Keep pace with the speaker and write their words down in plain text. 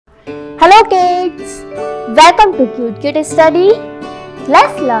Hello kids, welcome to Cute Kid Study.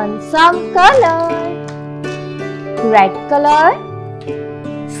 Let's learn some color. Red color,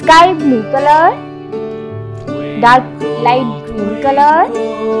 sky blue color, dark light green color,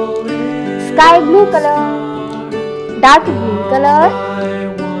 sky blue color, dark green color,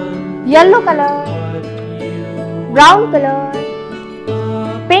 yellow color, brown color,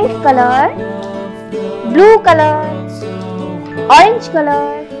 pink color, blue color, orange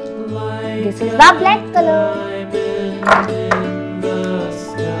color. This is the black color.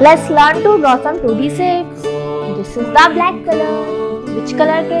 Let's learn to draw some 2D shapes. This is the black color. Which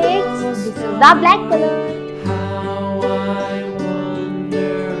color kids? This is the black color.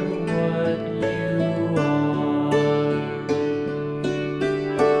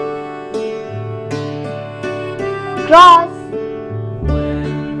 Cross.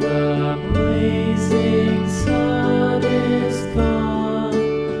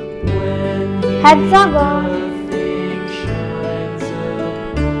 Hexagon.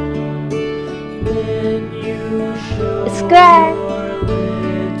 Square.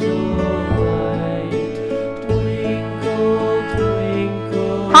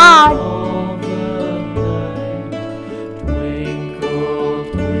 Heart.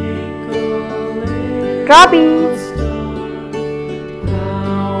 Trapeze.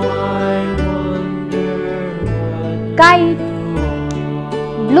 Kite.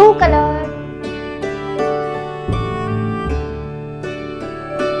 Blue color.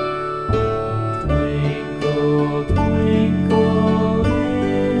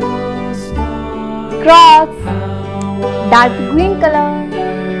 Cross, dark green color.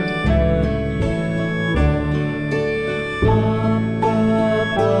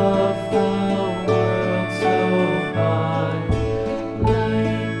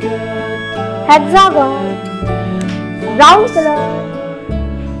 Hexagon, brown color.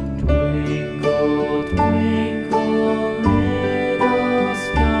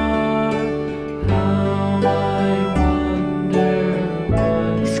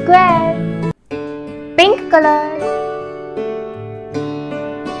 Square, pink color.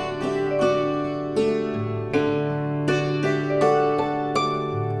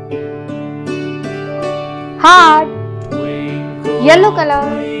 Heart, yellow color.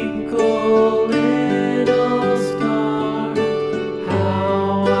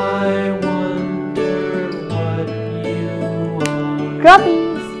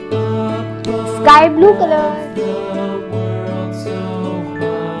 Trapeze, sky blue color.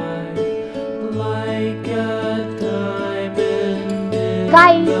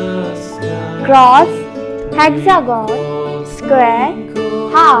 Kite, cross, hexagon, square,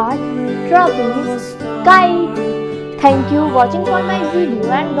 heart, trapeze, kite. Thank you for watching my video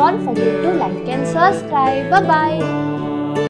and don't forget to like and subscribe. Bye bye.